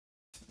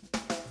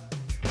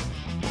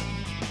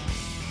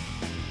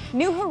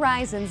New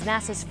Horizons,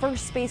 NASA's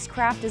first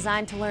spacecraft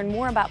designed to learn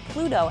more about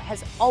Pluto,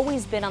 has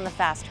always been on the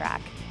fast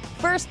track.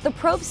 First, the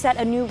probe set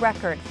a new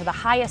record for the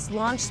highest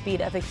launch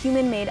speed of a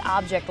human-made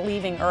object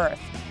leaving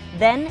Earth.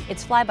 Then,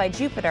 its flyby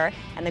Jupiter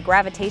and the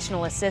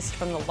gravitational assist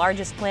from the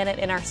largest planet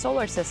in our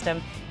solar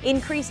system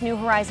increased New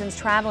Horizons'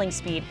 traveling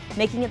speed,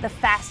 making it the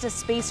fastest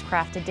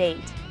spacecraft to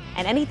date.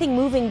 And anything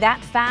moving that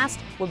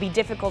fast will be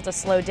difficult to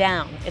slow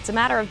down. It's a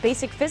matter of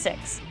basic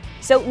physics.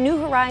 So New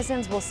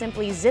Horizons will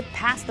simply zip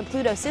past the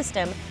Pluto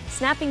system,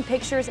 snapping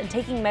pictures and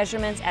taking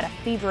measurements at a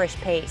feverish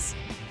pace.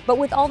 But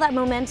with all that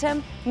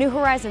momentum, New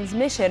Horizons'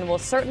 mission will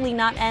certainly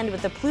not end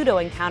with the Pluto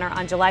encounter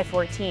on July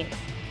 14th.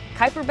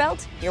 Kuiper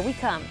Belt, here we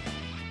come.